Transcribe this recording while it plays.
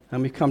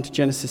And we've come to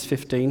Genesis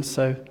 15,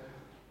 so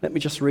let me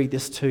just read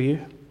this to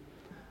you,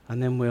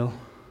 and then we'll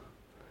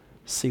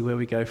see where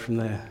we go from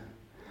there.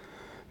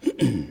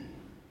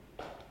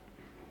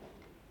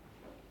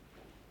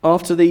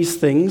 After these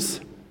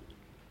things,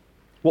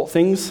 what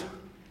things?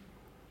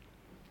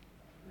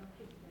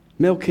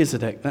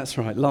 Melchizedek, that's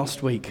right,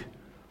 last week.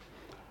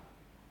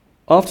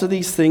 After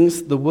these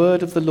things, the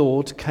word of the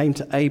Lord came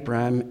to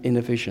Abraham in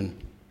a vision.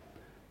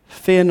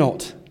 Fear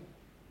not,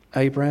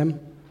 Abraham,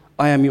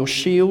 I am your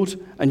shield,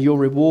 and your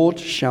reward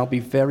shall be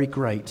very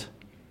great.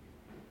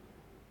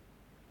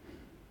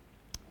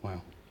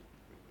 Wow.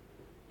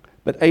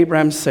 But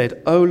Abraham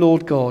said, O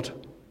Lord God,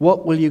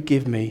 what will you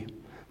give me?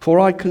 For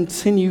I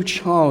continue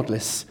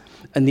childless,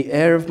 and the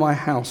heir of my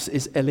house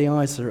is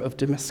Eliezer of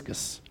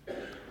Damascus.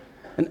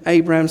 And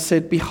Abraham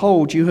said,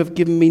 Behold, you have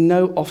given me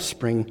no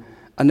offspring,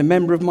 and a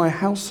member of my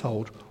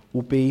household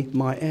will be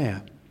my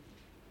heir.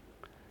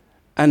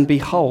 And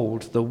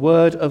behold, the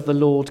word of the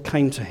Lord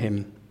came to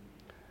him.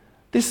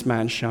 This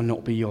man shall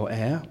not be your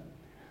heir.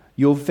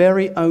 Your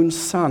very own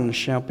son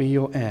shall be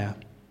your heir.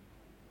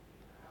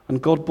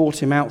 And God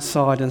brought him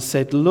outside and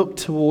said, Look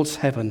towards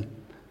heaven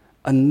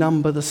and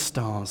number the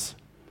stars,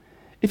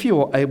 if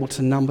you are able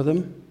to number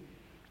them.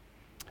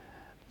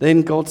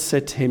 Then God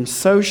said to him,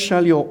 So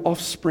shall your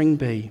offspring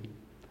be.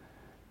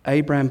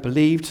 Abraham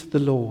believed the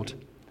Lord,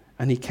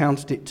 and he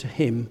counted it to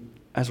him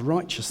as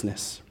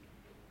righteousness.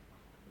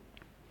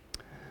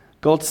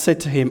 God said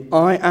to him,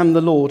 I am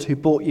the Lord who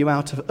brought you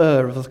out of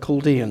Ur of the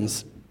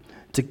Chaldeans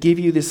to give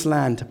you this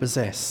land to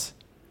possess.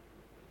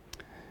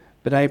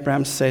 But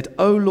Abraham said,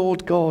 O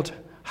Lord God,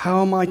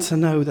 how am I to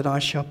know that I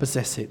shall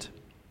possess it?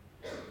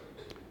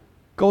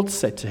 God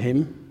said to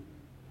him,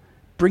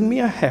 Bring me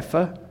a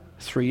heifer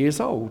 3 years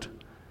old,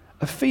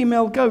 a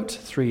female goat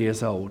 3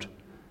 years old,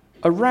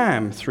 a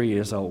ram 3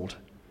 years old,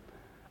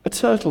 a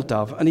turtle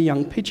dove and a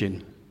young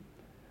pigeon.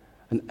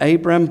 And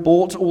Abraham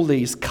bought all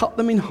these, cut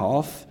them in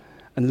half,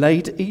 and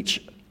laid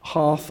each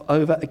half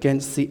over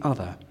against the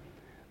other.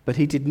 But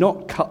he did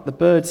not cut the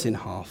birds in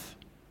half.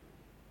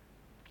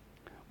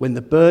 When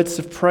the birds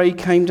of prey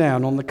came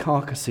down on the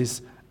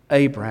carcasses,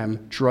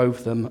 Abraham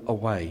drove them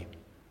away.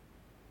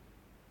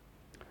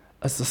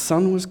 As the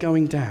sun was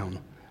going down,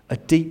 a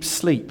deep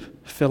sleep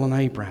fell on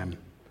Abraham.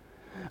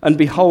 And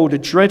behold, a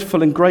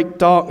dreadful and great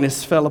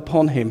darkness fell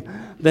upon him.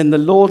 Then the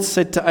Lord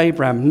said to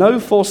Abraham, Know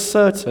for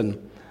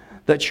certain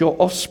that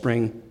your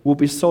offspring will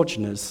be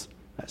sojourners,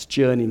 that's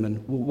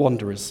journeymen,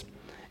 wanderers,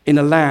 in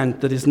a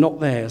land that is not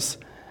theirs,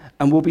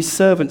 and will be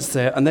servants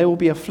there, and they will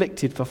be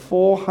afflicted for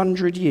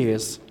 400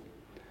 years.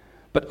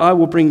 But I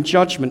will bring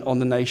judgment on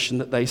the nation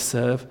that they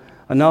serve,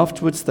 and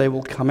afterwards they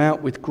will come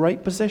out with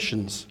great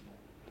possessions.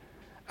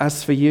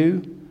 As for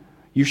you,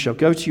 you shall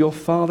go to your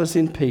fathers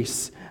in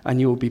peace, and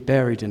you will be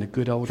buried in a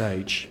good old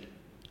age.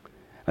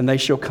 And they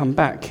shall come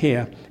back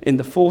here in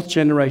the 4th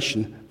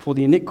generation, for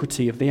the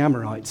iniquity of the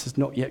Amorites is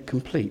not yet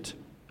complete.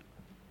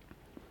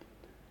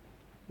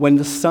 When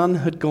the sun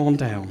had gone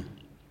down,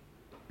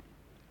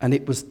 and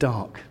it was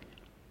dark,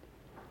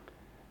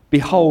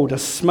 behold, a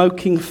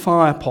smoking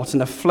firepot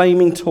and a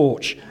flaming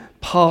torch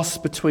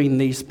passed between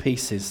these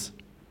pieces.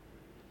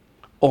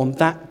 On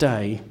that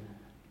day,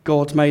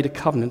 God made a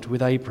covenant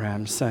with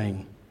Abraham,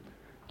 saying,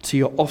 To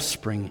your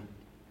offspring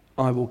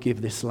I will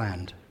give this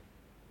land.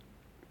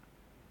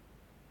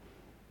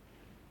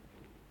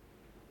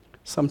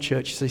 Some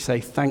churches, they say,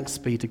 Thanks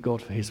be to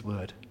God for his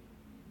word.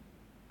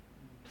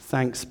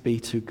 Thanks be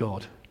to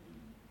God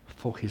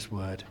for his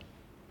word.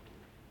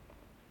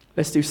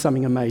 Let's do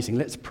something amazing.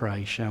 Let's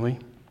pray, shall we?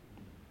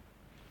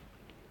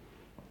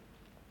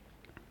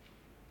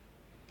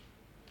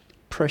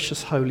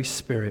 Precious Holy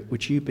Spirit,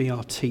 would you be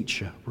our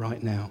teacher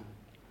right now?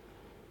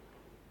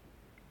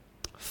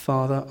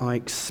 Father, I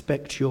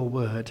expect your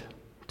word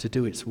to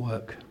do its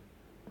work.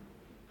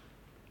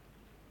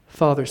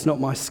 Father, it's not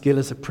my skill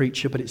as a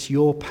preacher, but it's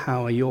your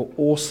power, your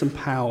awesome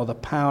power, the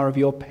power of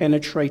your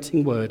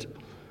penetrating word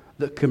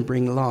that can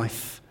bring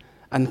life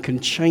and can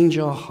change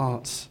our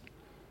hearts.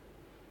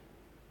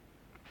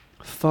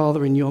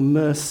 Father, in your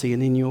mercy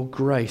and in your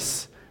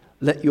grace,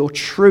 let your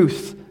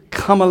truth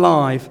come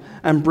alive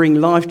and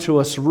bring life to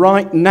us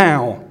right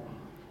now.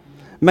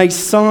 May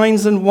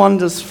signs and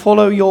wonders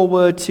follow your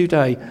word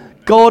today.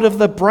 God of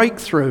the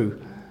breakthrough,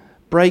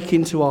 break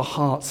into our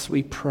hearts,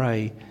 we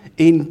pray,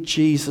 in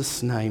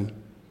Jesus' name.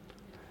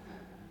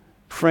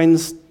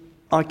 Friends,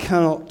 I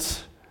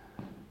cannot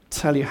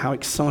tell you how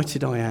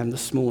excited I am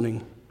this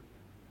morning.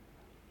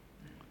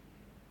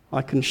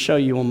 I can show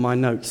you on my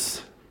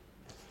notes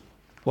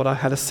what I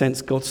had a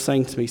sense God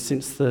saying to me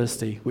since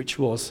Thursday, which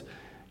was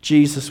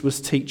Jesus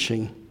was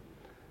teaching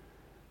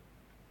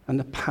and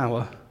the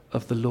power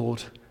of the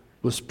Lord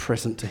was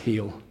present to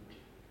heal.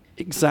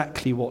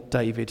 Exactly what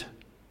David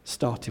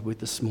started with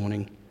this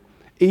morning.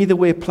 Either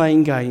we're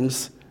playing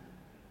games,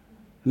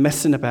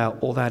 messing about,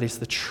 or that is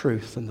the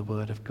truth and the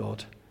word of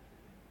God.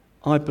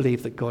 I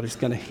believe that God is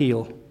going to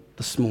heal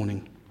this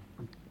morning.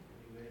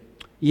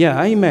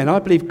 Yeah, amen. I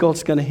believe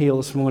God's going to heal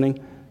this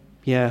morning.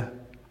 Yeah.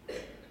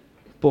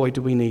 Boy,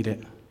 do we need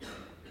it.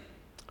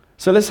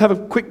 So let's have a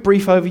quick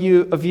brief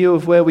overview, a view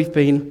of where we've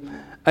been.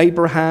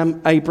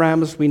 Abraham,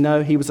 as we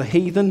know, he was a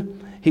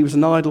heathen. He was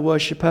an idol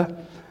worshipper.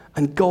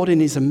 And God, in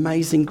his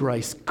amazing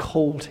grace,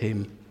 called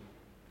him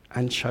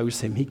and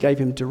chose him. He gave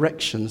him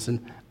directions,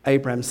 and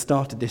Abraham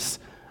started this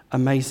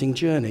amazing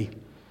journey.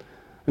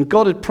 And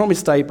God had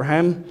promised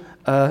Abraham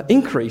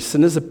increase.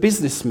 And as a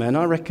businessman,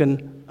 I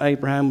reckon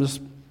Abraham was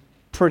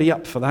pretty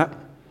up for that.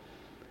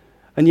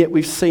 And yet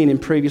we've seen in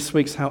previous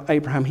weeks how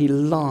Abraham, he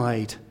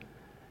lied,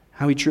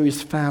 how he drew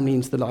his family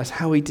into the lies,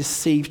 how he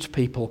deceived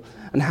people,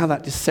 and how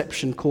that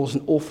deception caused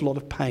an awful lot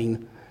of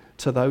pain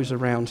to those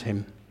around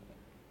him.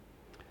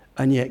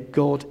 And yet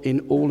God,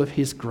 in all of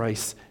his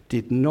grace,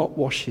 did not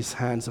wash his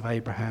hands of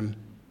Abraham.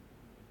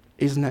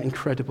 Isn't that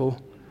incredible?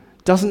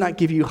 Doesn't that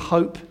give you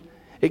hope?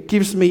 It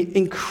gives me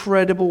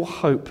incredible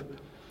hope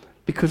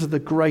because of the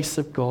grace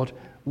of God.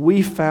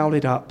 We fouled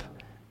it up.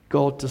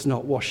 God does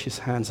not wash his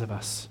hands of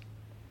us.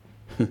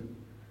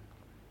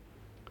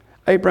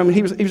 Abraham,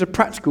 he was a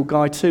practical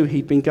guy too.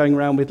 He'd been going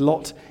around with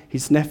Lot,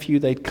 his nephew.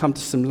 They'd come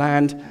to some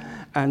land,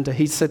 and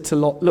he said to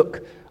Lot,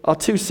 look, our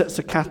 2 sets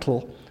of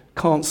cattle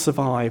can't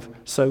survive,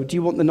 so do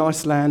you want the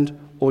nice land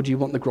or do you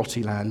want the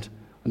grotty land?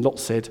 And Lot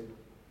said,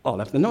 I'll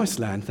have the nice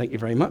land, thank you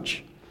very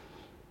much.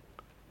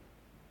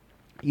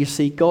 You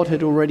see, God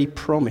had already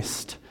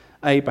promised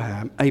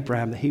Abraham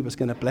that he was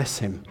going to bless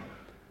him.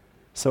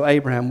 So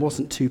Abraham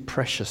wasn't too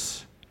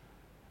precious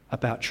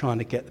about trying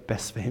to get the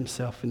best for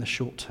himself in the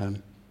short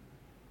term.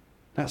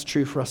 That's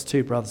true for us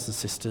too, brothers and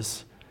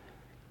sisters.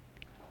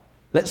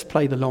 Let's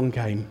play the long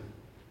game.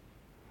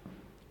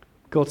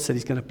 God said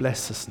he's going to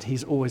bless us and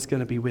he's always going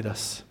to be with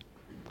us.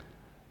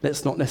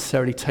 Let's not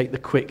necessarily take the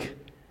quick,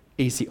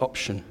 easy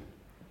option.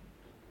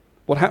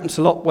 What happened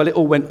to Lot? Well, it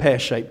all went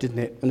pear-shaped, didn't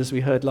it? And as we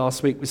heard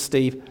last week with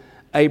Steve,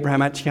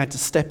 Abraham actually had to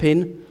step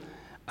in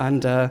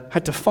and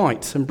had to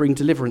fight and bring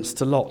deliverance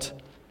to Lot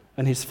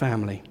and his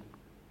family.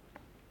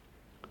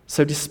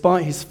 So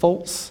despite his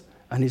faults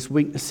and his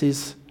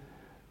weaknesses,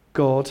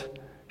 God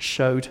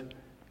showed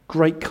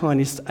great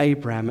kindness to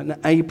Abraham, and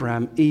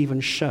Abraham even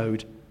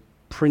showed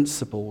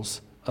principles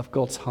of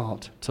God's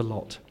heart to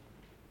Lot.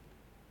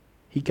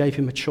 He gave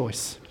him a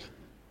choice.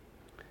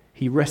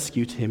 He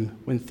rescued him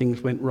when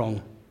things went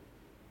wrong.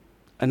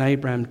 And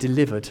Abraham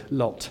delivered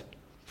Lot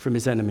from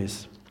his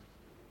enemies.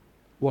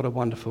 What a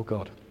wonderful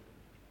God.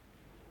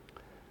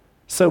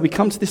 So we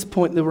come to this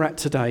point that we're at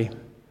today.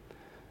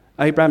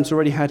 Abraham's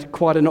already had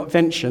quite an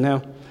adventure.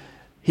 Now,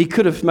 he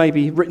could have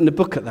maybe written a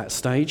book at that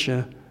stage.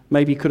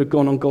 Maybe he could have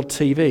gone on God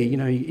TV. You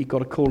know, he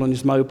got a call on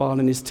his mobile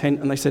in his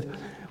tent, and they said,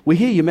 we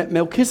hear you met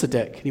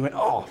Melchizedek. And he went,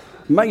 oh,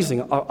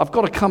 amazing. I've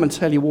got to come and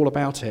tell you all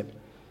about it.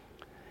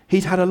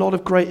 He'd had a lot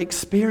of great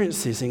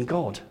experiences in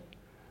God.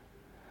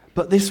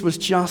 But this was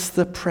just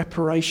the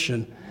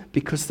preparation,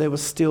 because there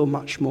was still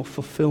much more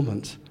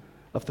fulfillment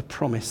of the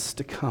promise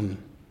to come.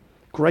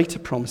 Greater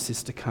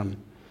promises to come.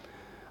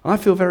 I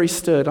feel very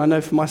stirred. I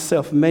know for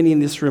myself, many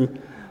in this room,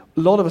 a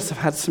lot of us have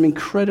had some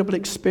incredible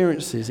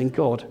experiences in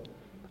God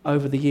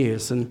over the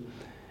years. And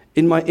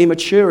in my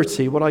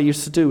immaturity, what I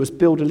used to do was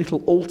build a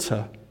little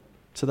altar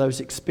to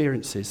those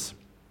experiences.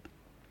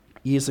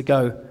 Years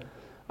ago,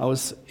 I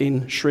was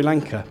in Sri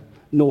Lanka,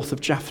 north of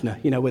Jaffna,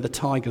 you know, where the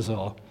tigers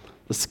are,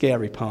 the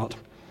scary part,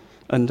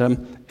 and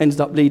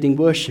ended up leading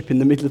worship in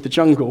the middle of the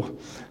jungle,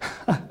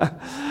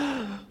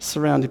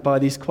 surrounded by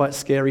these quite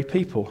scary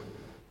people.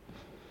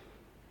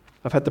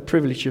 I've had the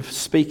privilege of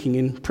speaking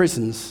in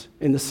prisons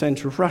in the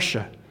center of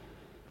Russia.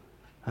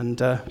 And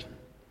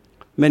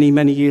many,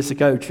 many years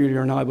ago,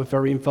 Julia and I were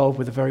very involved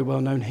with a very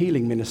well-known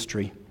healing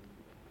ministry.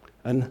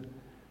 And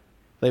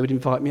they would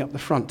invite me up the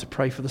front to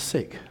pray for the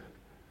sick.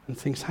 And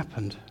things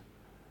happened.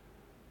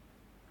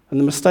 And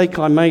the mistake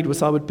I made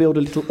was I would build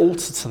a little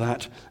altar to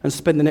that and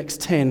spend the next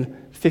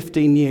 10,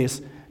 15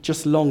 years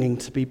just longing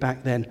to be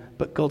back then.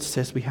 But God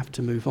says we have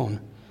to move on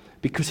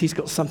because he's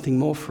got something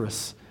more for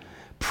us.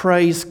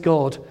 Praise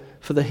God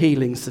for the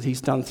healings that he's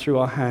done through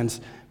our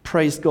hands.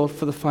 Praise God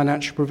for the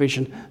financial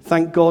provision.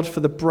 Thank God for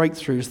the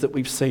breakthroughs that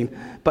we've seen.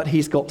 But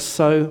he's got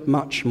so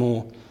much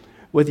more.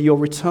 Whether you're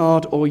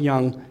retired or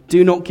young,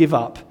 do not give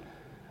up.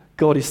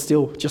 God is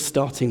still just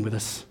starting with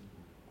us.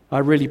 I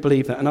really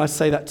believe that. And I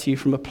say that to you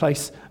from a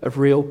place of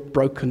real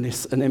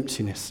brokenness and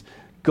emptiness.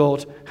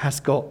 God has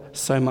got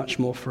so much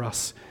more for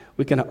us.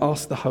 We're going to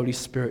ask the Holy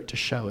Spirit to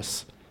show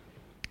us.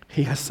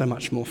 He has so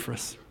much more for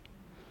us.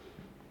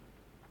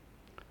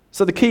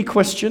 So the key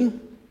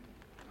question,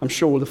 I'm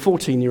sure all the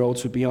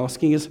 14-year-olds would be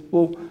asking is,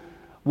 well,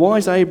 why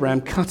is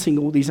Abraham cutting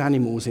all these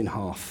animals in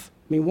half?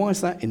 I mean, why is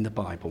that in the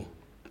Bible?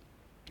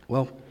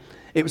 Well,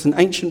 it was an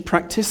ancient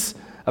practice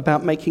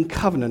about making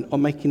covenant or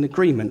making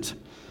agreement.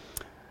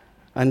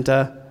 And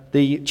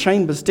the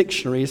Chambers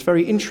Dictionary is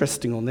very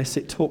interesting on this.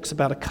 It talks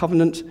about a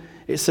covenant.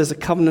 It says a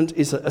covenant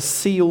is a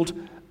sealed,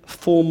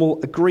 formal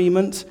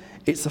agreement.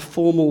 It's a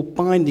formal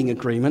binding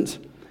agreement.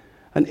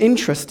 And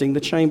interesting, the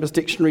Chambers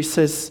Dictionary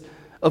says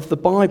of the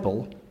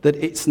Bible that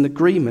it's an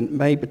agreement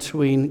made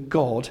between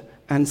God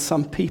and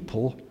some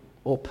people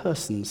or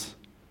persons.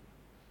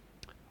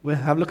 We'll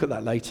have a look at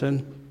that later,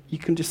 and you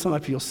can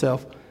decide for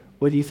yourself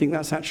whether you think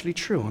that's actually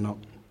true or not.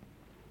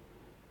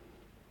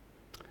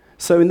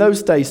 So in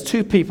those days,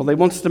 two people, they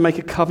wanted to make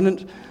a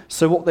covenant.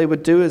 So what they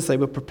would do is they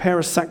would prepare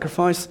a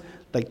sacrifice.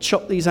 They'd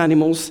chop these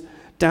animals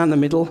down the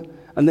middle,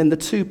 and then the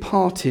two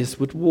parties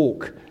would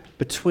walk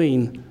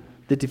between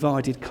the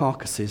divided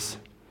carcasses.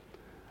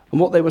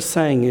 And what they were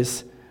saying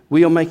is,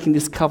 we are making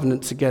this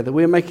covenant together.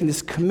 We are making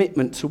this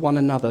commitment to one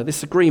another,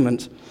 this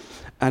agreement.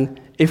 And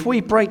if we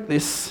break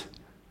this,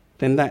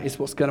 then that is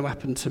what's going to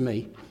happen to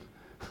me.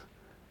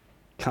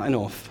 Cutting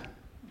off.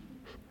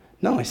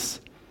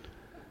 Nice.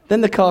 Then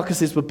the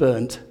carcasses were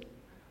burned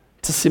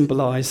to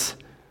symbolize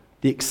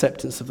the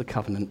acceptance of the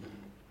covenant.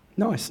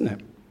 Nice, isn't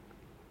it?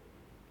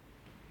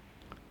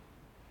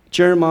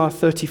 Jeremiah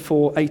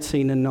 34,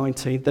 18 and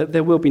 19.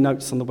 There will be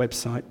notes on the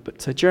website,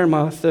 but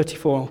Jeremiah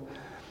 34,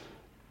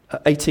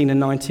 18 and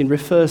 19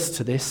 refers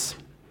to this,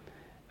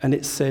 and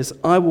it says,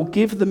 I will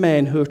give the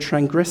men who have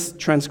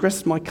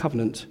transgressed my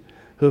covenant,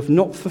 who have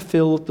not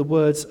fulfilled the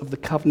words of the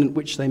covenant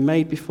which they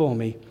made before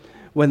me,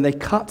 when they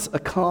cut a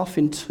calf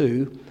in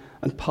two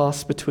and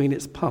passed between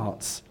its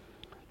parts,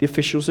 the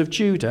officials of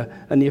Judah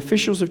and the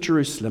officials of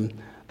Jerusalem,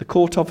 the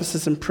court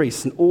officers and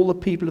priests, and all the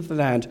people of the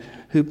land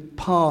who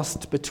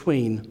passed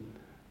between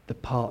the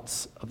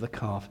parts of the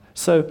calf.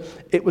 So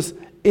it was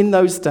in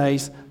those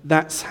days,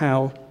 that's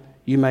how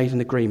you made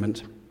an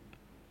agreement.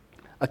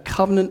 A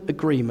covenant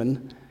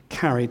agreement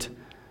carried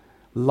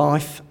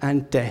life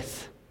and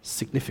death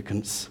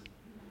significance.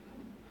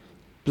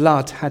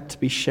 Blood had to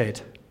be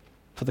shed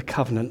for the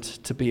covenant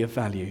to be of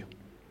value.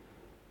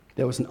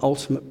 There was an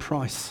ultimate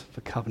price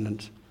for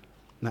covenant,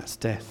 and that's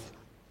death.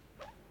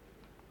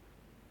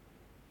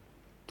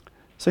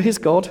 So here's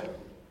God.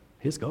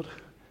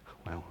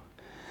 Wow.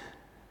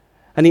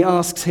 And he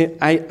asks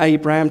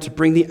Abraham to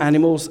bring the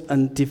animals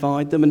and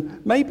divide them.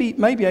 And maybe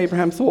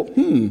Abraham thought,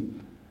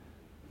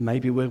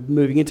 maybe we're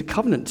moving into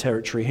covenant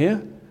territory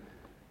here.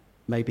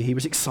 Maybe he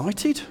was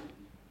excited,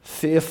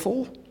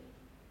 fearful,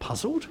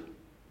 puzzled.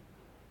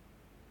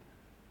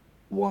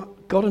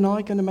 What, God and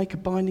I going to make a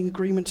binding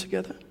agreement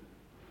together?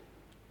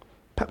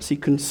 Perhaps he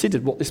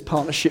considered what this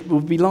partnership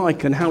would be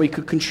like and how he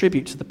could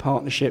contribute to the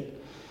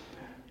partnership.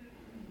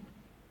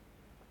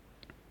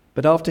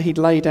 But after he'd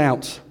laid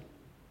out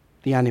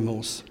the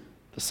animals,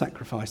 the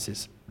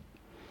sacrifices,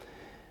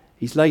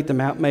 he's laid them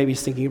out, maybe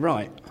he's thinking,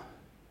 right,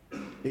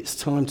 it's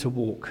time to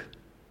walk.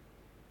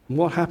 And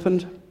what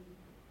happened?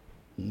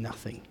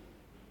 Nothing.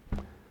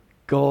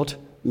 God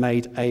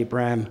made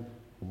Abraham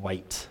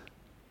wait.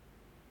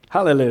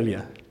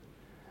 Hallelujah.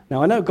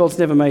 Now, I know God's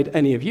never made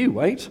any of you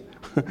wait,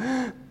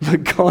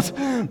 but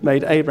God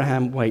made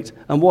Abraham wait.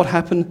 And what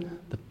happened?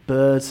 The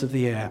birds of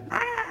the air,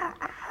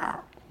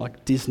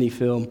 like Disney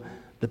film,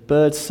 the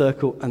birds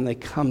circle and they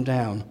come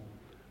down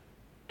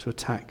to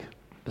attack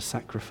the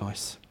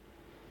sacrifice.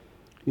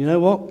 You know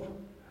what?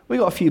 We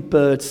got a few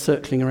birds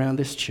circling around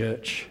this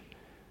church,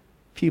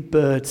 a few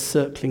birds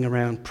circling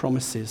around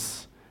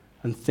promises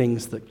and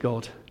things that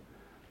God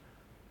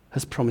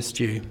has promised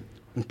you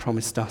and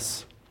promised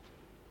us.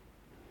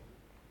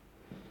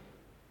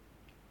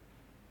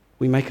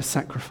 We make a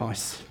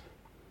sacrifice.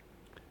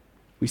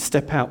 We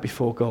step out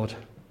before God,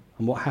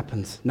 and what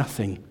happens?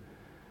 Nothing.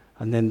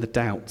 And then the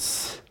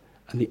doubts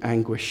and the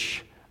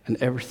anguish and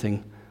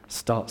everything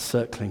starts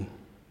circling.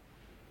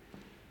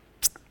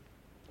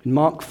 In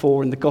Mark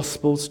 4 in the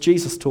Gospels,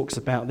 Jesus talks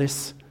about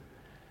this.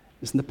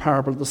 It's in the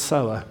parable of the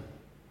sower.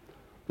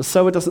 The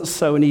sower doesn't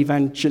sow an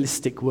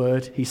evangelistic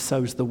word, he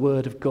sows the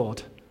word of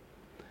God.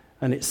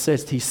 And it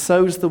says he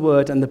sows the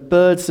word, and the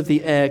birds of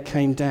the air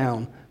came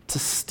down to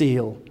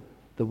steal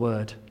the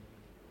word.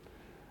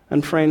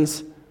 And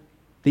friends,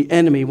 the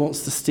enemy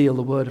wants to steal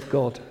the word of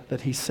God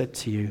that he said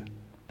to you,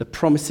 the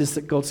promises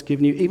that God's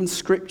given you, even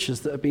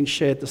scriptures that have been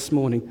shared this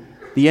morning.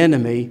 The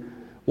enemy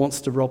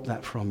wants to rob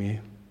that from you.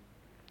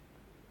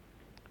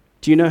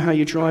 Do you know how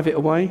you drive it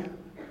away?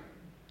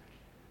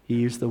 You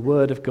use the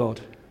word of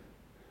God.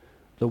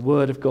 The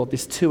word of God,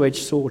 this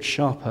two-edged sword,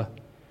 sharper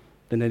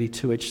than any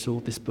two-edged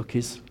sword this book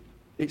is.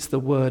 It's the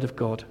word of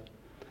God.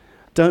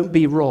 Don't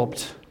be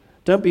robbed.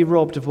 Don't be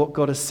robbed of what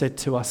God has said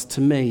to us,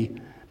 to me.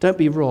 Don't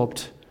be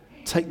robbed.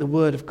 Take the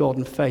word of God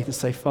in faith and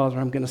say, Father,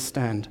 I'm going to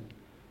stand.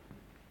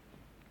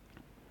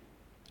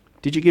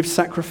 Did you give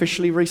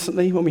sacrificially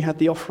recently when we had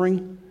the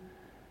offering?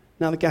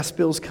 Now the gas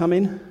bill's come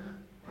in.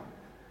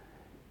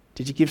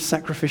 Did you give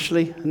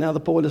sacrificially and now the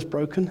boiler's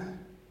broken?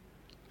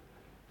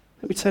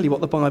 Let me tell you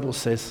what the Bible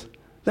says.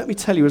 Let me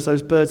tell you as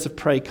those birds of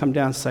prey come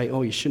down and say,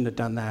 oh, you shouldn't have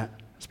done that.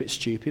 It's a bit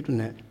stupid,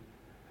 isn't it?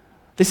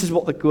 This is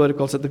what the word of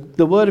God says.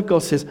 The word of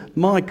God says,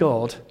 my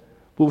God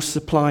will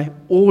supply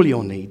all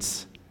your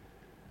needs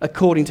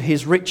according to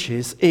his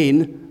riches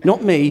in,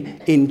 not me,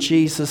 in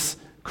Jesus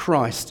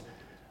Christ.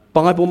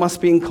 Bible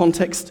must be in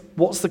context.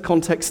 What's the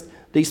context?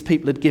 These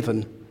people had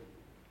given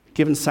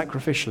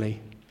sacrificially.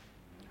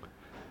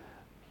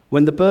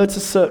 When the birds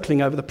are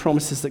circling over the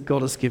promises that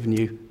God has given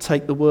you,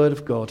 take the word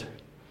of God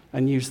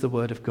and use the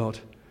word of God.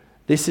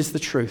 This is the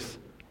truth.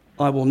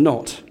 I will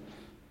not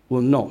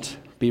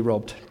be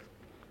robbed.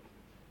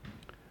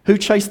 Who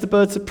chased the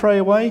birds of prey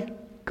away?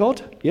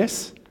 God?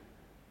 Yes.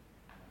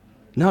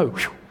 No.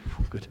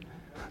 Whew, good.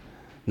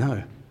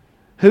 No.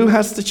 Who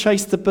has to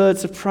chase the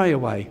birds of prey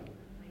away?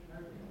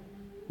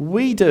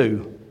 We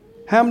do.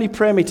 How many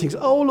prayer meetings?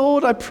 Oh,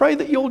 Lord, I pray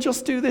that you'll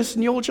just do this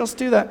and you'll just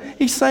do that.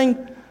 He's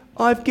saying,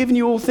 I've given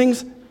you all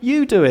things,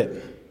 you do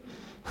it.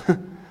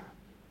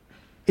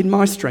 In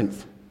my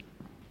strength.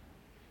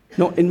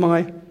 Not in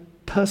my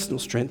personal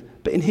strength,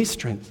 but in his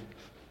strength.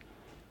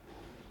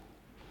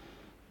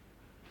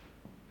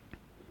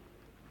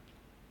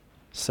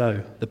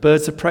 So, the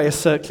birds of prey are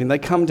circling. They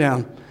come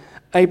down.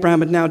 Abraham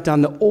had now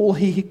done all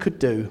he could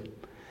do.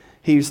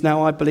 He was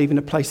now, I believe, in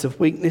a place of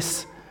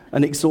weakness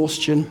and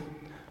exhaustion.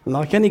 And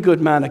like any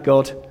good man of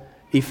God,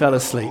 he fell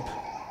asleep.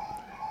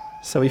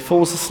 So he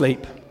falls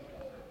asleep.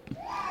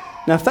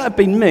 Now, if that had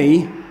been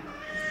me,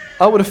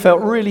 I would have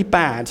felt really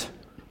bad.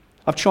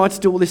 I've tried to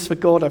do all this for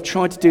God. I've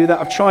tried to do that.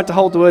 I've tried to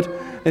hold the word.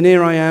 And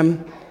here I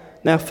am,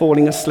 now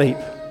falling asleep.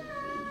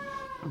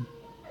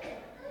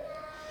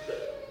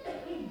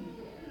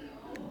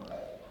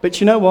 But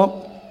you know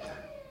what?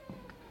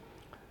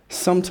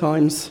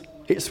 Sometimes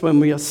it's when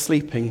we are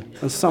sleeping,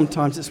 and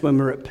sometimes it's when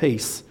we're at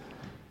peace,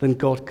 then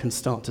God can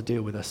start to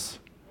deal with us.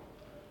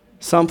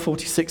 Psalm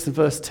 46 and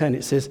verse 10,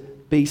 it says,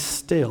 be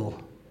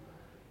still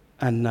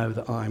and know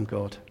that I am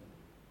God.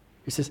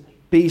 It says,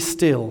 be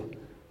still,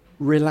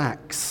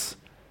 relax,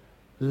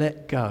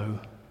 let go.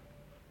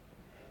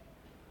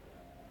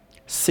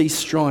 Cease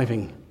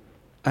striving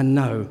and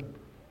know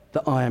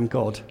that I am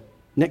God.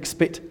 Next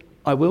bit,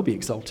 I will be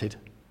exalted.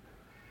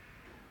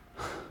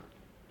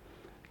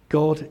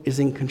 God is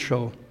in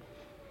control.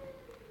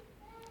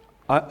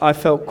 I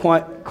felt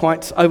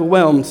quite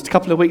overwhelmed a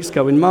couple of weeks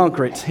ago when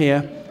Margaret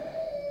here,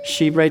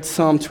 she read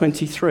Psalm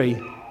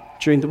 23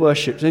 during the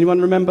worship. Does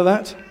anyone remember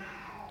that?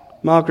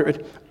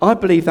 Margaret, I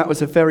believe that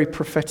was a very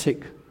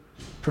prophetic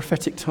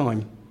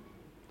time.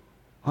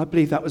 I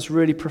believe that was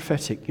really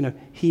prophetic. You know,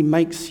 he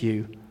makes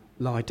you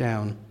lie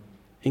down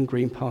in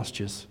green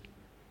pastures.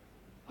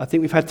 I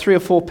think we've had 3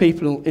 or 4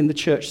 people in the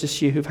church this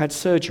year who've had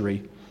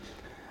surgery.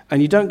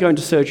 And you don't go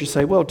into surgery and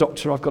say, well,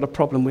 doctor, I've got a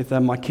problem with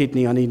my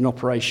kidney, I need an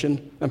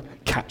operation.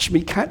 Catch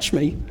me.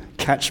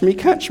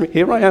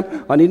 Here I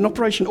am, I need an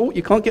operation. Oh,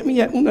 you can't get me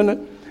yet. Oh,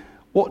 no.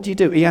 What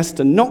do? He has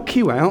to knock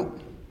you out,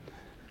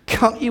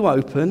 cut you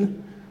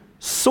open,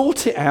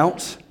 sort it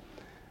out,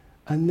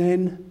 and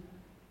then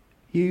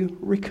you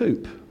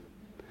recoup.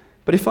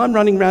 But if I'm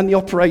running around the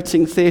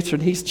operating theatre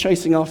and he's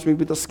chasing after me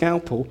with a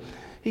scalpel,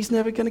 he's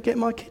never going to get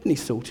my kidney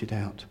sorted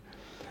out.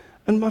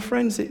 And my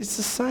friends, it's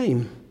the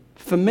same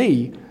for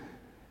me.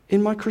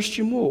 In my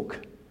Christian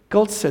walk,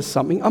 God says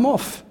something, I'm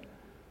off.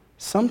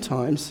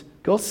 Sometimes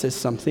God says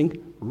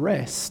something,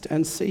 rest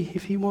and see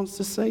if he wants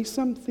to say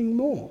something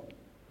more.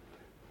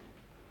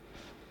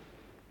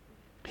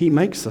 He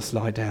makes us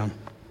lie down.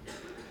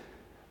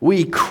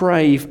 We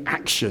crave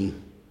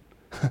action,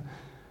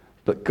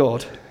 but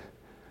God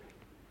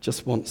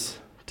just wants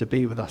to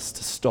be with us,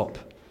 to stop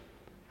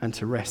and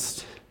to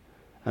rest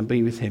and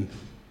be with him.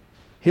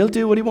 He'll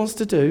do what he wants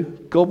to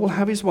do. God will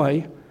have his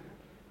way.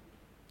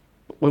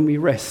 When we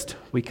rest,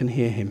 we can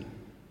hear him.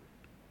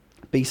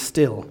 Be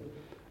still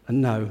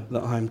and know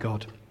that I am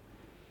God.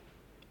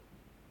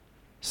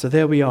 So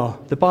there we are.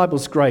 The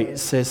Bible's great. It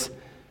says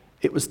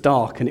it was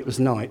dark and it was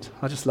night.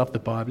 I just love the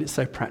Bible. It's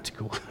so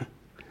practical.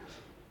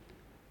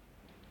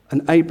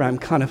 And Abraham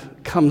kind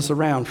of comes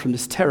around from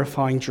this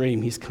terrifying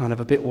dream. He's kind of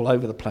a bit all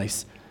over the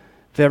place,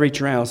 very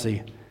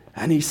drowsy,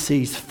 and he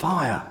sees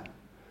fire.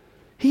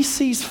 He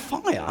sees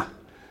fire.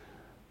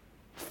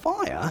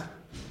 Fire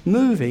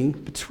moving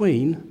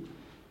between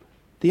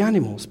the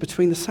animals,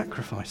 between the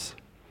sacrifice.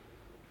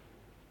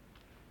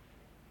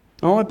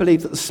 Oh, I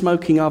believe that the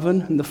smoking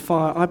oven and the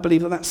fire, I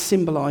believe that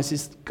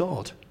symbolizes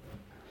God.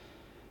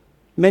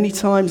 Many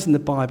times in the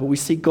Bible, we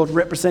see God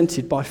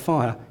represented by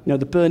fire. You know,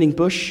 the burning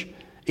bush,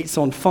 it's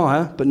on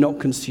fire, but not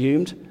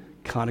consumed.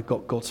 Kind of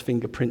got God's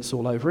fingerprints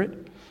all over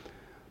it.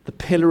 The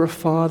pillar of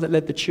fire that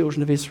led the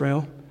children of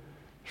Israel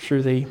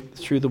through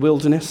the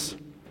wilderness.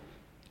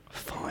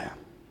 Fire.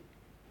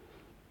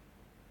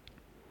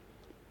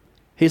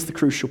 Here's the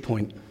crucial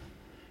point.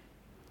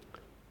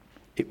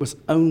 It was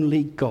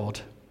only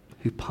God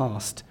who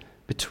passed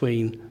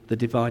between the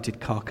divided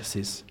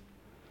carcasses.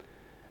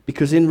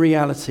 Because in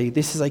reality,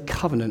 this is a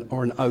covenant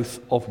or an oath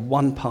of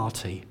one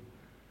party,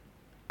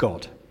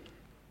 God.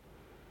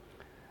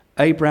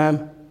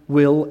 Abraham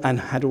will and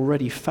had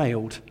already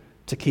failed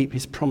to keep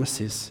his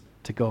promises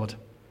to God,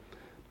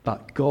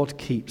 but God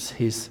keeps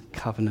his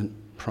covenant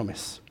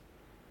promise.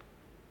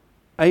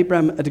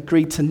 Abraham had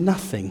agreed to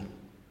nothing,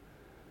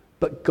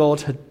 but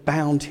God had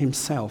bound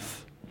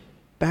himself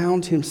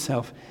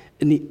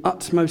in the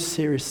utmost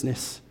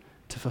seriousness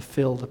to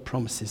fulfill the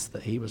promises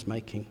that he was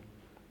making.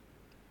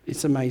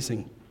 It's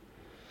amazing.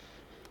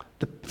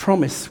 The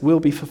promise will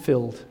be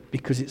fulfilled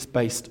because it's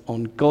based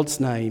on God's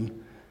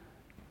name,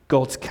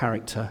 God's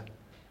character,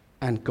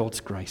 and God's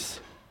grace.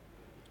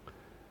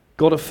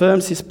 God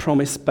affirms his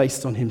promise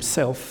based on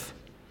himself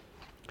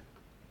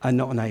and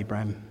not on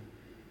Abraham.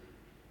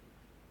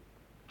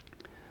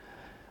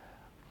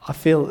 I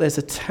feel there's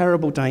a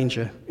terrible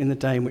danger in the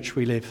day in which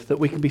we live, that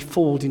we can be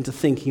fooled into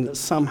thinking that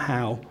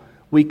somehow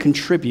we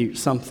contribute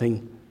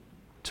something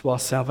to our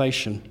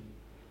salvation.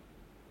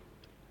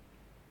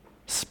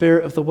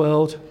 Spirit of the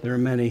world, there are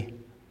many,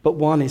 but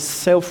one is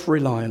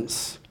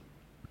self-reliance.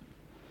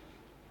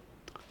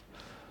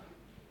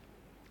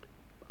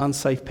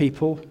 Unsaved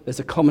people, there's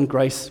a common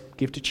grace: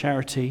 give to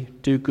charity,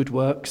 do good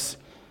works,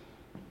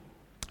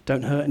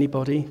 don't hurt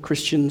anybody.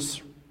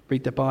 Christians,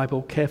 read their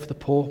Bible, care for the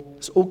poor.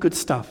 It's all good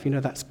stuff,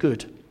 that's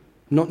good.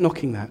 I'm not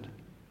knocking that.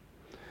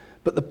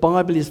 But the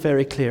Bible is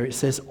very clear. It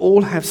says,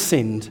 all have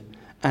sinned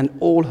and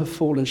all have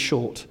fallen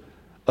short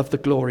of the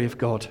glory of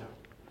God.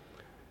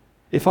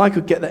 If I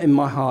could get that in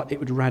my heart, it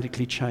would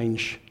radically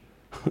change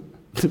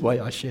the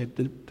way I shared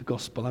the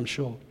gospel, I'm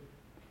sure.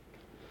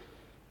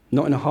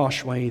 Not in a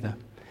harsh way either.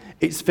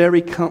 It's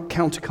very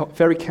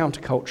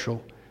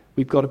countercultural.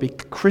 We've got to be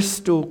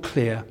crystal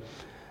clear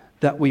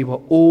that we were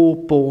all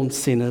born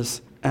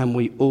sinners and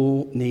we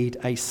all need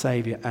a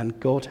Saviour, and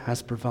God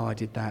has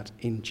provided that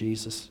in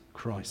Jesus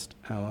Christ,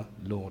 our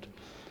Lord.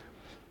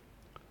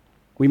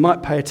 We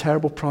might pay a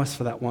terrible price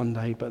for that one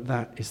day, but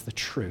that is the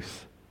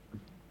truth.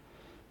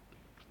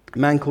 A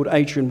man called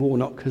Adrian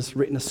Warnock has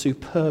written a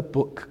superb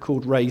book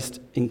called Raised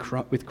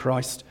with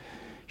Christ,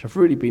 which I've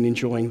really been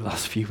enjoying the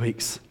last few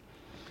weeks.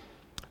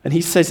 And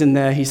he says in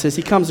there,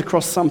 he comes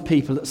across some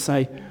people that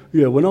say,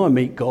 yeah, when I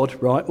meet God,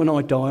 right, when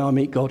I die, I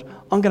meet God,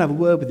 I'm going to have a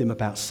word with him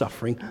about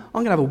suffering. I'm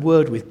going to have a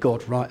word with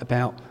God, right,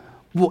 about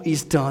what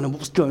he's done and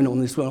what's going on in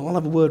this world. I'll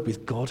have a word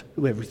with God,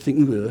 who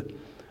everything.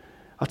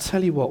 I'll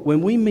tell you what,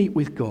 when we meet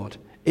with God,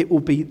 it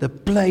will be the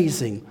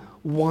blazing,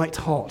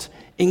 white-hot,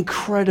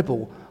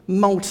 incredible,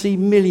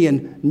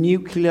 multi-million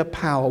nuclear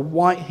power,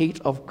 white heat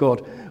of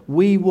God.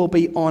 We will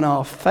be on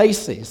our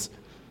faces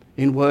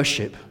in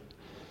worship.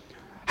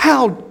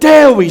 How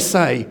dare we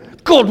say,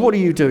 God, what are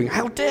you doing?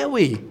 How dare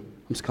we?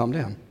 Just calm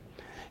down.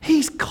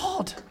 He's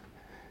God.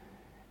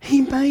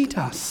 He made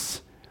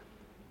us.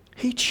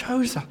 He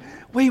chose us.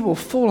 We will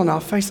fall on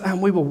our face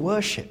and we will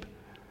worship.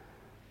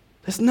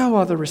 There's no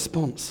other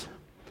response.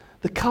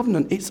 The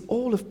covenant, it's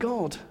all of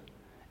God.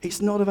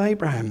 It's not of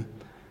Abraham.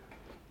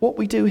 What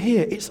we do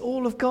here, it's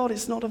all of God.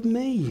 It's not of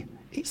me.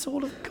 It's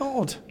all of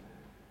God.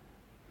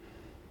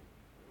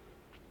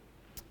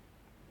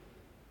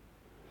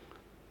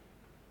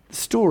 The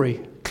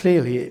story,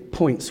 clearly, it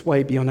points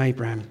way beyond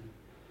Abraham.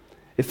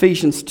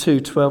 Ephesians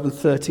 2:12 and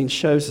 13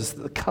 shows us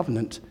that the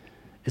covenant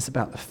is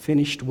about the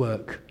finished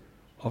work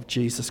of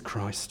Jesus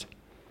Christ.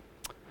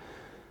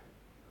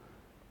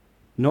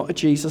 Not a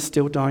Jesus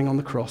still dying on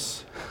the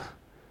cross,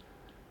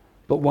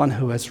 but one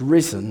who has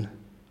risen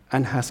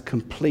and has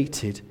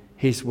completed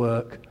his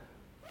work,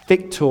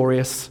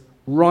 victorious,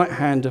 right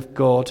hand of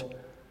God,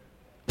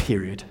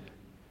 period.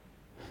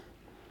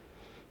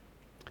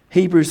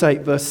 Hebrews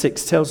 8 verse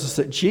 6 tells us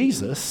that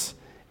Jesus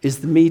is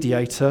the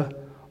mediator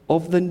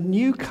of the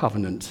new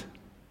covenant.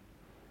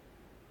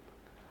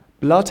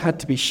 Blood had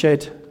to be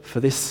shed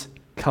for this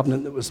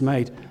covenant that was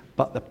made,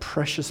 but the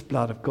precious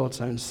blood of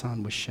God's own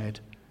Son was shed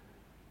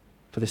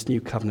for this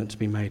new covenant to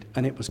be made.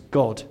 And it was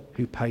God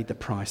who paid the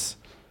price,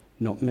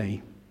 not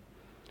me.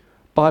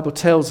 Bible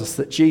tells us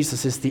that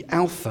Jesus is the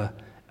Alpha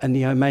and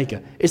the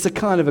Omega. It's a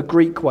kind of a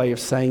Greek way of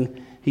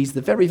saying he's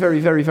the very, very,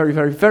 very, very,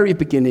 very, very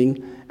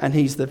beginning, and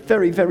he's the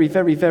very, very,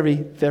 very, very,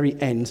 very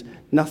end.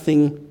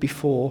 Nothing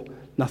before,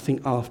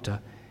 nothing after.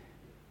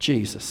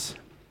 Jesus.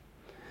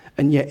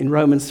 And yet in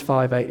Romans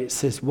 5:8 it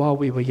says, while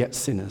we were yet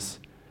sinners,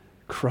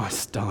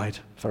 Christ died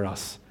for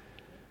us.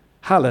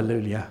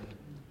 Hallelujah.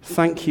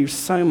 Thank you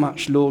so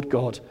much, Lord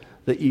God,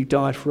 that you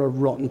died for a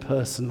rotten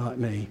person like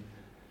me.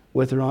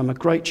 Whether I'm a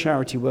great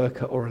charity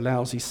worker or a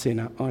lousy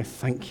sinner, I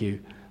thank you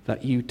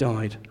that you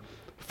died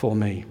for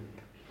me.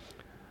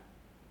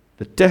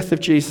 The death of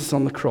Jesus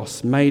on the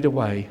cross made a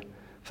way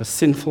for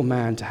sinful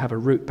man to have a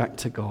route back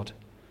to God.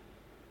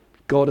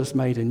 God has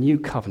made a new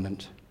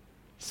covenant.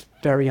 It's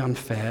very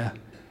unfair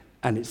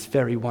and it's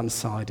very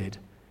one-sided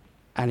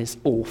and it's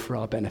all for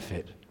our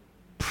benefit.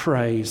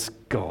 Praise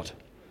God.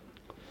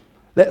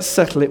 Let's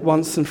settle it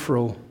once and for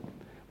all.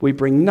 We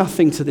bring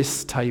nothing to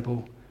this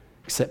table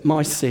except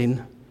my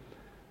sin,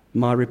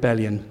 my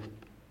rebellion.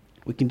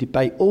 We can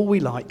debate all we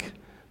like,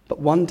 but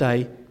one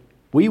day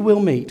we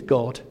will meet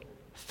God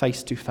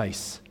face to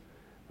face.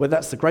 Whether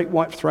that's the great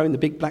white throne, the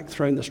big black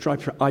throne, the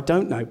striped throne, I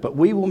don't know, but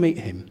we will meet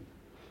him.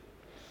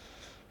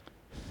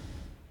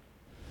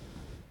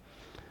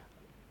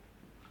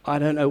 I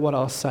don't know what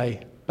I'll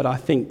say, but I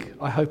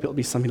hope it'll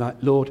be something like,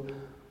 Lord,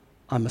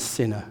 I'm a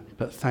sinner,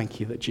 but thank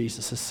you that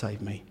Jesus has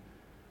saved me.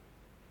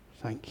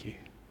 Thank you.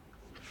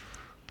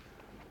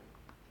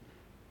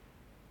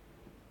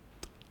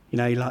 You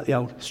know, you like the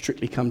old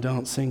Strictly Come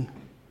Dancing,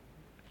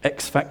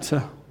 X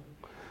Factor.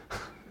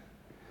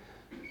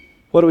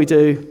 What do we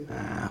do?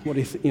 What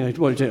do you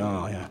do?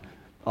 Oh, yeah,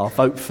 I'll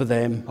vote for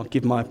them. I'll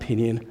give my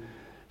opinion.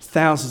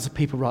 Thousands of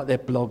people write their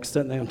blogs,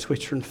 don't they, on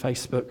Twitter and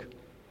Facebook.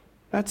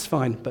 That's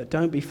fine, but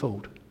don't be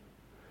fooled.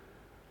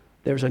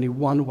 There is only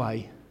one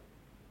way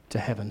to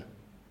heaven.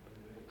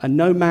 And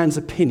no man's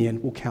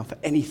opinion will count for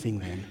anything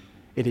then.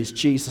 It is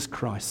Jesus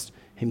Christ,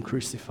 him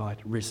crucified,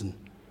 risen.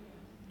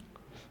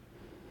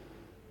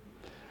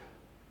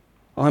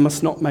 I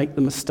must not make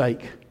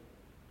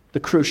the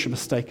crucial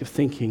mistake of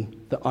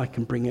thinking that I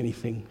can bring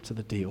anything to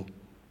the deal.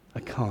 I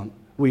can't.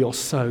 We are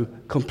so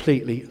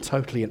completely,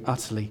 totally and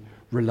utterly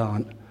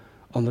reliant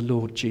on the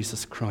Lord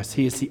Jesus Christ.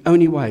 He is the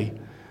only way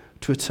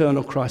to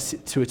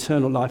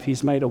eternal life.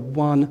 He's made a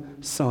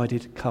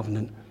one-sided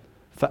covenant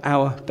for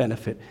our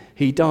benefit.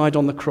 He died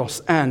on the cross,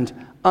 and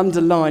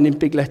underline in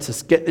big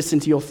letters, get this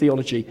into your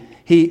theology,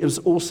 he was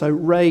also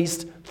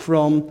raised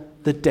from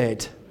the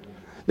dead.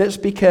 Let's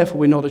be careful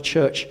we're not a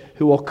church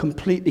who are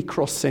completely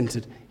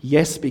cross-centered.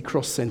 Yes, be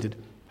cross-centered.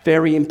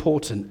 Very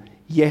important.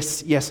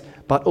 Yes, yes.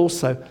 But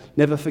also,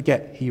 never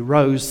forget, he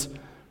rose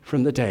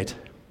from the dead.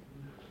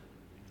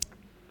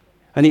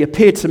 And he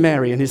appeared to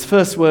Mary, and his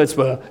first words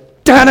were,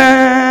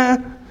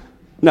 "Ta-da!"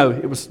 No,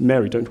 it was,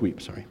 "Mary, don't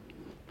weep," sorry.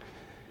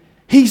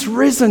 He's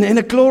risen in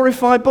a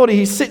glorified body.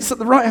 He sits at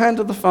the right hand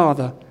of the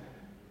Father,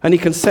 and he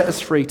can set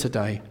us free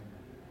today.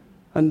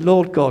 And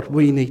Lord God,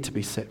 we need to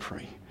be set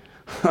free.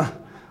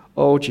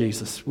 Oh,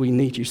 Jesus, we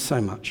need you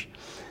so much.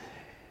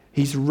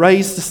 He's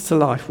raised us to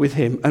life with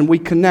him, and we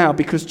can now,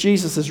 because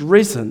Jesus has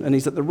risen and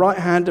he's at the right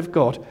hand of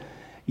God.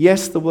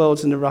 Yes, the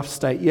world's in a rough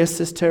state. Yes,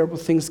 there's terrible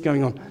things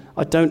going on.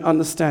 I don't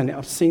understand it.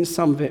 I've seen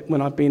some of it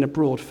when I've been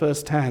abroad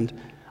firsthand.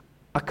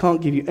 I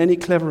can't give you any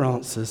clever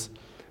answers,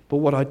 but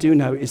what I do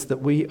know is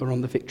that we are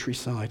on the victory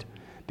side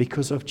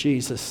because of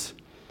Jesus.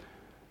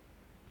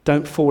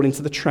 Don't fall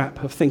into the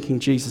trap of thinking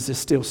Jesus is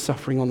still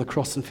suffering on the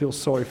cross and feel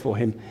sorry for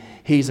him.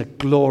 He's a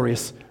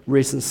glorious,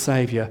 risen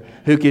Saviour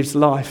who gives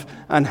life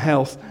and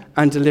health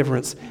and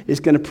deliverance,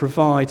 is going to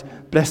provide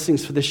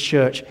blessings for this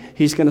church.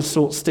 He's going to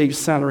sort Steve's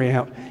salary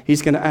out.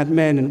 He's going to add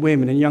men and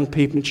women and young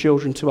people and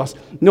children to us,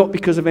 not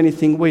because of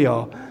anything we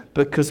are,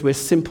 but because we're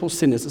simple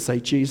sinners that say,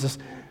 Jesus,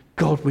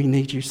 God, we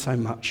need you so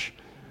much.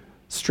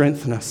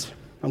 Strengthen us.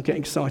 I'm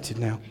getting excited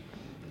now.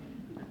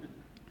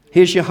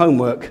 Here's your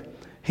homework.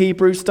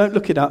 Hebrews, don't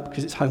look it up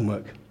because it's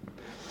homework.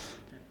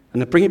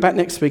 And I'll bring it back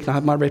next week and I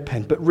have my red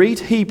pen. But read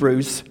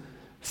Hebrews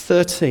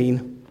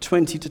 13,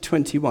 20 to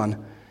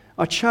 21.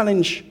 I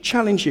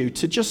challenge you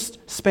to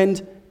just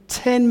spend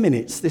 10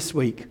 minutes this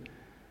week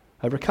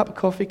over a cup of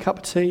coffee, cup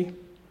of tea.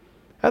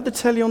 Have the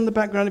telly on the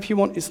background if you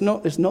want. There's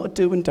not a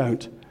do and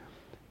don't.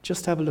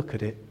 Just have a look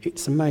at it.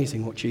 It's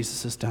amazing what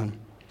Jesus has done.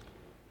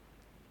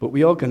 But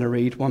we are going to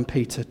read 1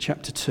 Peter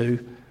chapter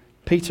 2.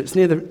 Peter, it's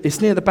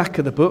near the back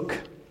of the book.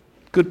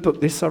 Good book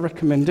this, I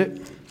recommend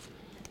it.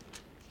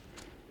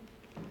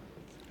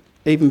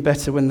 Even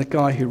better when the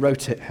guy who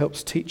wrote it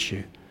helps teach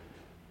you.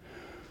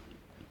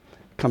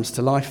 Comes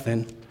to life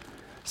then.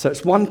 So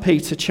it's 1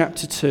 Peter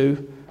chapter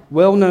 2,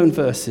 well-known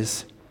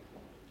verses.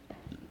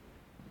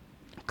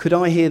 Could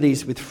I hear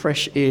these with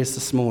fresh ears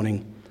this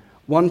morning?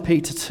 1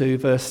 Peter 2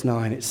 verse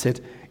 9, it said,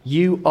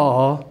 "You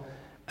are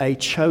a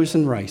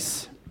chosen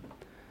race,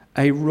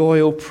 a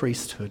royal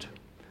priesthood,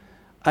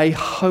 a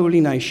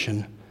holy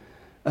nation,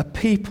 a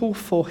people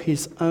for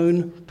his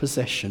own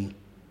possession."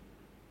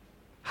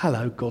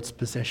 Hello, God's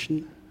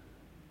possession.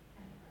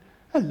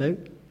 Hello,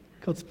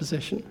 God's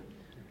possession.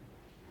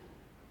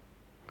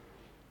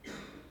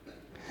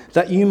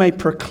 That you may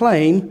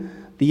proclaim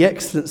the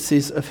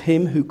excellencies of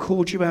him who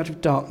called you out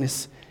of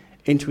darkness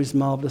into his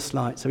marvelous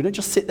light. So we don't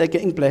just sit there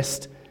getting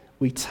blessed,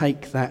 we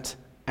take that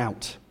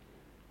out.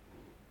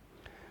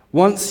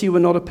 Once you were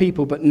not a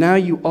people, but now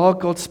you are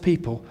God's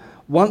people.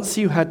 Once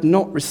you had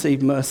not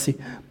received mercy,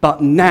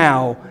 but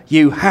now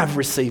you have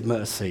received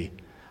mercy.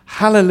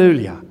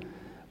 Hallelujah.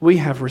 We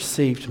have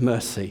received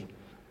mercy.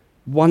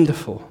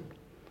 Wonderful.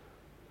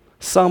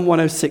 Psalm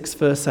 106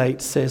 verse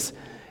 8 says,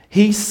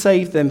 "He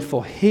saved them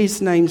for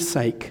his name's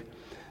sake,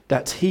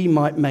 that he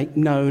might make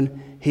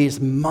known his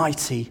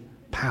mighty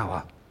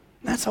power."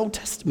 That's Old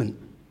Testament.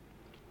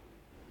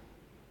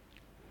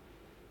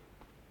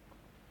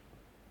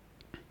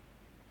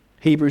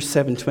 Hebrews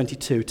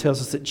 7:22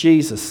 tells us that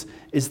Jesus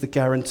is the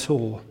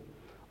guarantor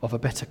of a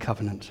better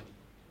covenant.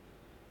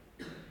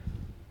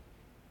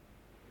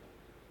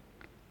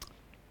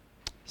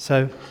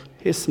 So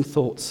here's some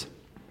thoughts.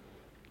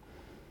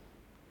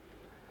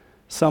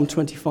 Psalm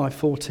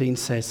 25:14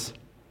 says,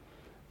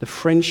 "The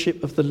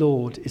friendship of the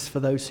Lord is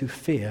for those who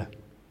fear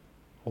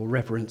or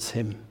reverence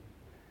him,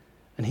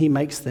 and he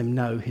makes them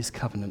know his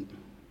covenant."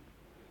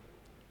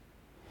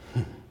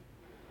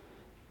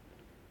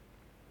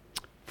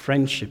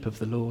 Friendship of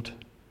the Lord.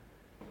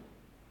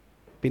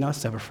 Be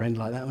nice to have a friend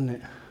like that,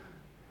 wouldn't it?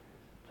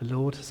 The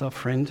Lord is our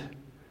friend,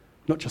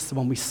 not just the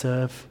one we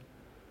serve.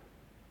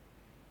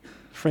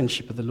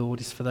 Friendship of the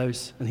Lord is for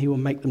those, and he will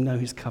make them know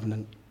his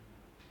covenant.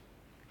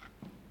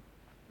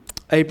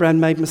 Abraham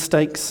made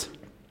mistakes,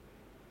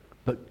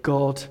 but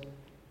God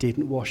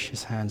didn't wash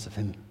his hands of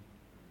him.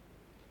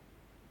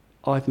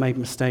 I've made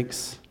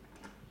mistakes.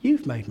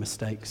 You've made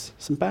mistakes,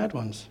 some bad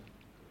ones.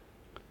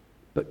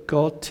 But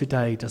God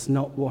today does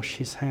not wash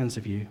his hands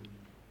of you.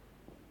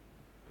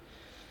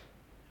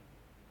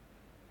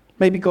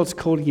 Maybe God's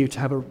calling you to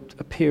have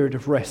a period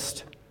of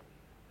rest,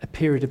 a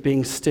period of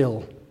being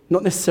still,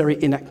 not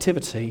necessarily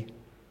inactivity,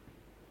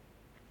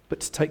 but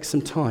to take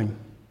some time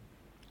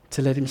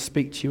to let him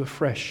speak to you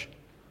afresh.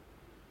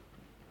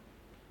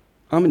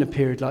 I'm in a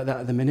period like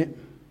that at the minute,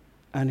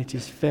 and it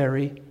is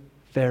very,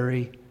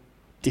 very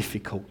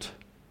difficult.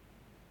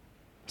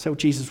 So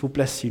Jesus will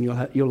bless you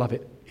and you'll love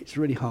it. It's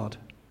really hard.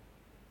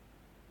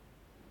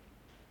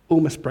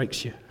 Almost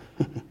breaks you.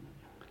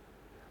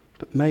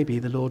 But maybe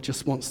the Lord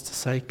just wants to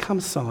say, come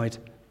aside,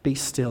 be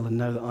still and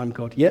know that I'm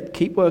God. Yep,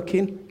 keep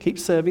working, keep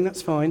serving,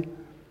 that's fine.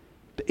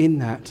 But in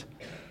that,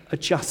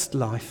 adjust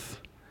life.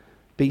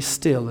 Be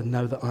still and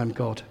know that I'm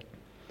God.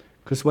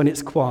 Because when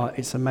it's quiet,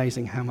 it's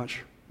amazing how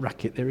much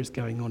racket there is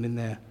going on in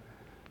there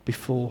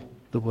before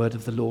the word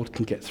of the Lord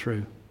can get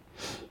through.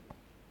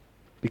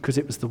 Because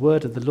it was the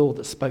word of the Lord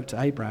that spoke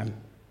to Abraham.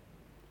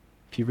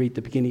 If you read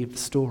the beginning of the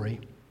story,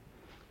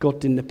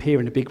 God didn't appear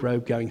in a big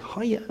robe going,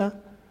 hiya.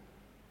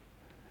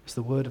 It's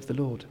the word of the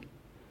Lord.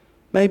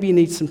 Maybe you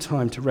need some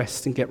time to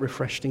rest and get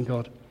refreshed in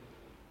God.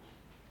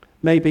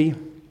 Maybe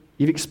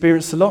you've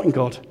experienced a lot in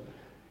God.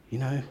 You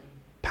know,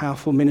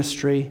 powerful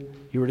ministry.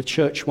 You were at a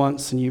church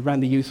once and you ran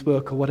the youth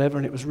work or whatever,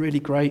 and it was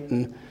really great,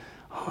 and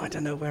I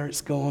don't know where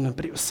it's gone,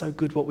 but it was so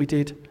good what we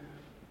did.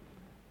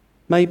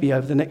 Maybe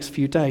over the next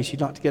few days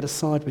you'd like to get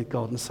aside with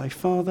God and say,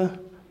 Father,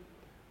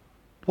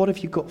 what have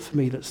you got for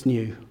me that's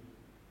new?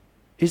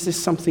 Is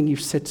this something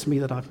you've said to me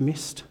that I've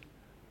missed?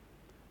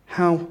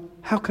 How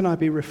can I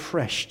be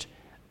refreshed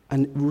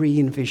and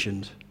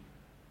re-envisioned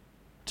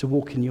to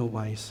walk in your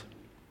ways?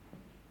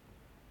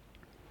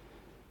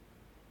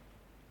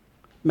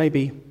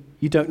 Maybe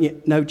you don't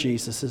yet know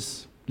Jesus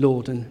as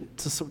Lord and it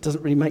just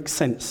doesn't really make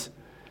sense.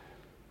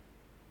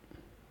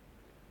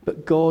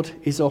 But God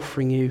is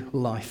offering you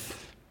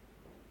life.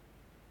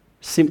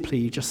 Simply,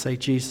 you just say,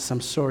 Jesus,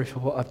 I'm sorry for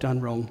what I've done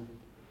wrong.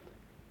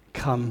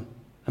 Come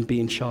and be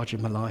in charge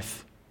of my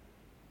life.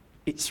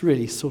 It's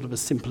really sort of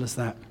as simple as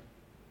that.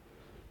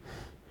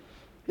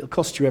 It'll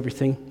cost you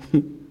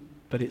everything,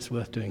 but it's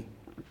worth doing.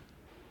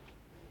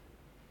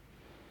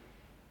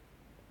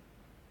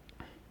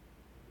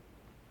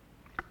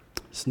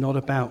 It's not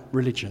about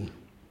religion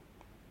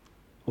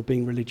or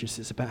being religious.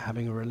 It's about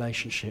having a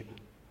relationship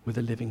with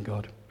a living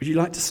God. Would you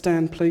like to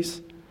stand,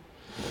 please?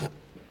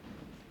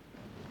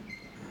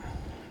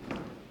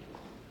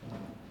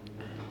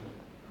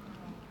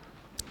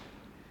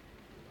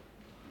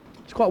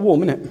 It's quite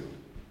warm, isn't it?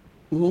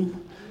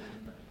 Warm.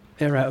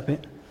 Air out a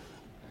bit.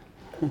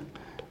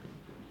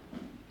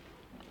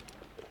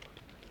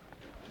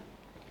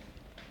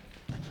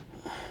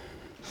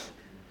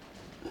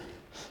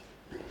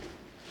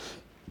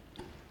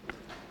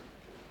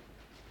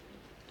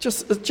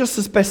 Just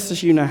as best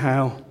as you know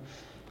how,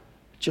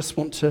 just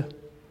want to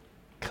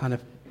kind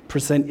of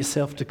present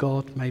yourself to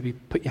God, maybe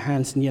put your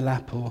hands in your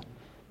lap, or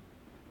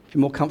if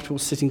you're more comfortable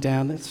sitting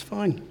down, that's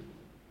fine.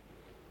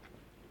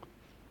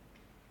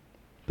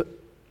 But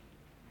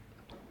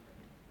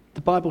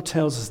the Bible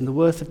tells us in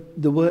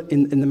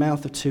in the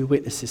mouth of two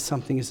witnesses,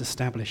 something is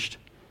established.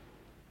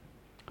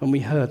 And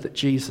we heard that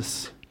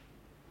Jesus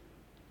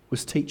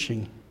was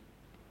teaching,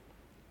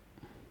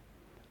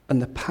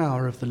 and the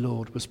power of the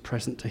Lord was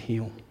present to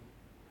heal.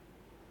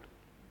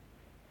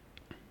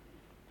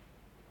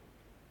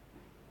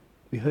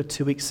 We heard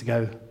 2 weeks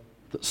ago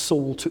that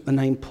Saul took the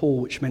name Paul,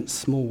 which meant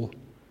small.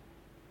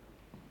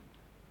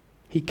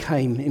 He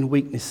came in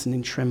weakness and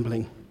in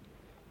trembling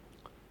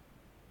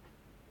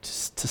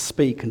to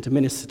speak and to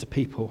minister to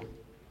people.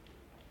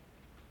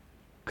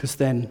 Because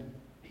then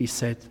he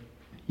said,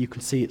 you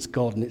can see it's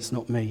God and it's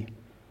not me.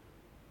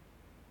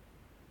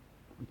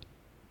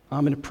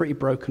 I'm in a pretty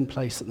broken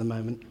place at the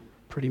moment,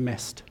 pretty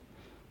messed.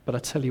 But I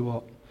tell you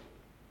what,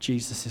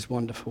 Jesus is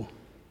wonderful.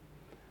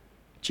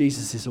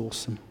 Jesus is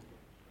awesome.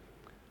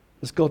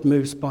 As God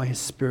moves by his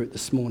Spirit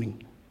this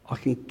morning, I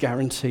can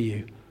guarantee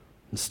you,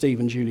 and Steve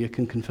and Julia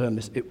can confirm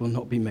this, it will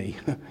not be me.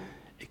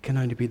 It can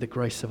only be the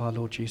grace of our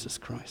Lord Jesus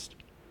Christ.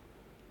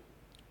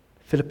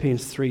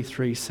 Philippians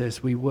 3:3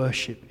 says, we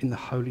worship in the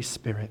Holy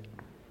Spirit,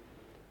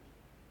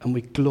 and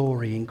we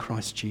glory in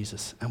Christ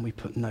Jesus, and we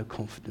put no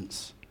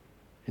confidence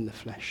in the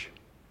flesh.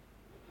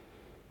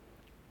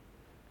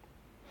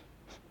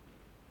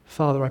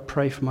 Father, I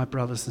pray for my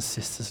brothers and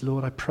sisters.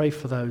 Lord, I pray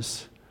for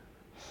those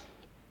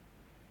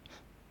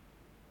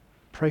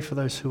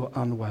who are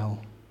unwell.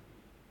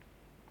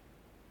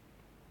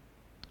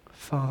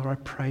 Father, I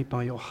pray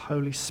by your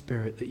Holy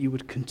Spirit that you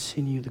would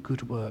continue the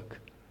good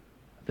work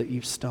that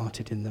you've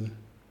started in them.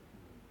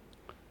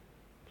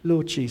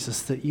 Lord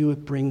Jesus, that you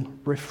would bring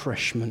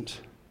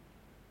refreshment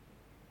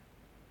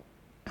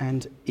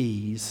and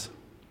ease.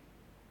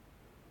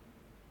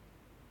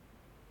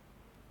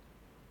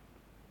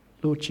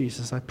 Lord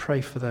Jesus, I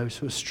pray for those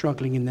who are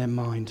struggling in their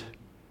mind,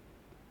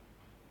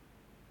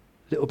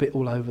 a little bit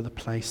all over the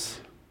place.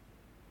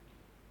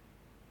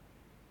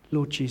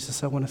 Lord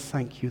Jesus, I want to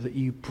thank you that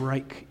you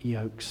break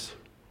yokes.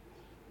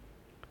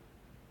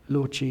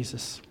 Lord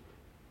Jesus,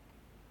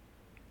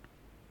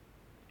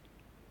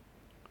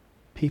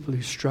 people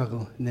who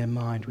struggle in their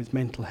mind with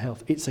mental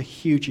health, it's a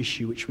huge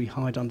issue which we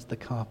hide under the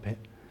carpet,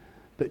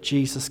 but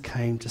Jesus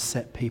came to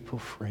set people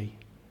free.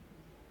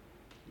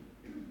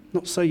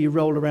 Not so you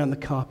roll around the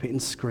carpet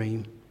and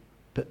scream,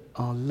 but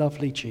our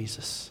lovely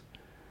Jesus.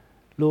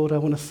 Lord, I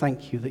want to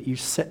thank you that you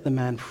set the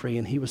man free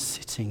and he was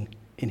sitting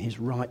in his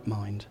right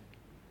mind.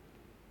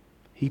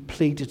 He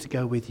pleaded to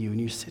go with you and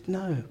you said,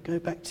 no, go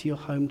back to your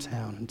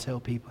hometown and tell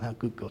people how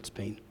good God's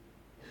been.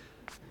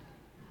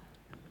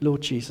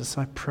 Lord Jesus,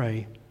 I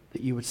pray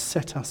that you would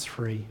set us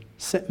free,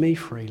 set me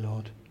free,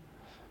 Lord,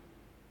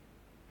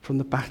 from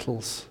the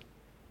battles,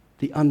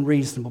 the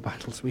unreasonable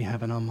battles we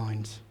have in our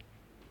minds.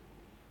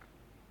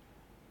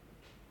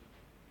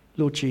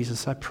 Lord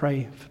Jesus, I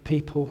pray for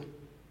people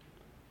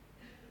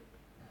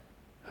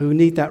who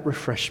need that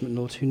refreshment,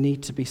 Lord, who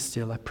need to be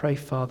still. I pray,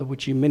 Father,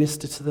 would you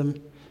minister to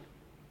them?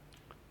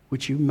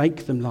 Would you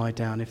make them lie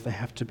down if they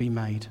have to be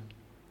made?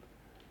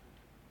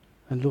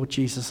 And Lord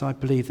Jesus, I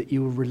believe that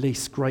you will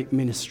release great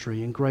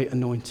ministry and great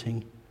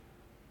anointing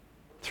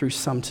through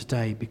some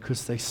today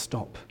because they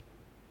stop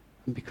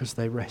and because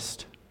they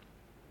rest.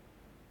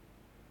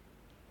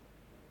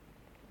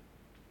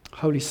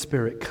 Holy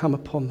Spirit, come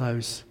upon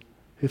those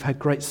who've had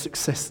great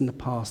success in the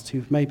past,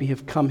 who maybe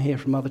have come here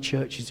from other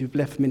churches, who've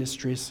left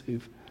ministries,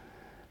 who've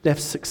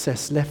left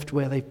success, left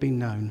where they've been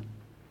known.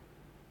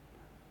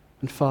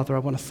 And Father, I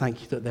want to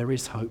thank you that there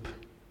is hope.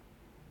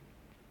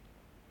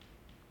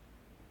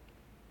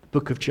 The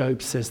book of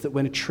Job says that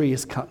when a tree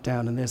is cut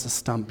down and there's a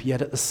stump,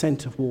 yet at the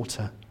scent of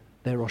water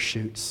there are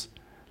shoots.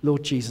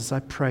 Lord Jesus, I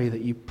pray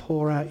that you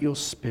pour out your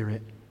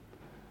Spirit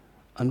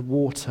and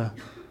water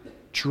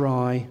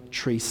dry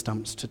tree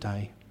stumps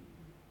today.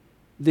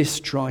 This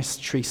dry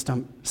tree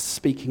stump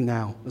speaking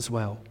now as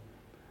well.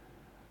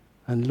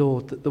 And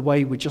Lord, that the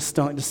way we're just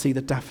starting to see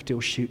the daffodil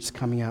shoots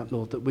coming out,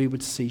 Lord, that we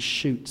would see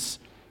shoots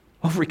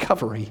of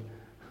recovery.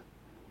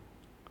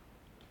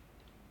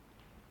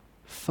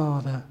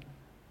 Father,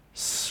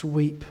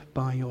 sweep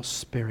by your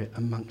Spirit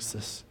amongst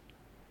us.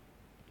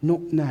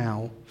 Not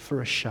now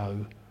for a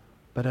show,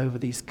 but over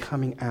these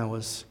coming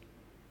hours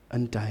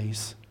and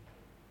days.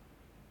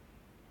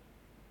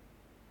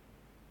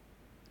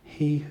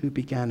 He who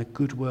began a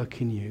good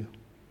work in you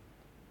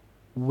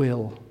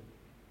will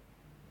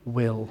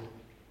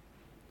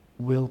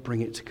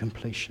bring it to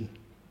completion.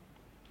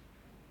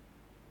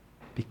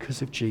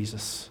 Because of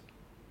Jesus,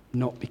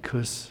 not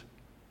because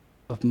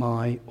of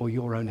my or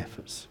your own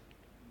efforts.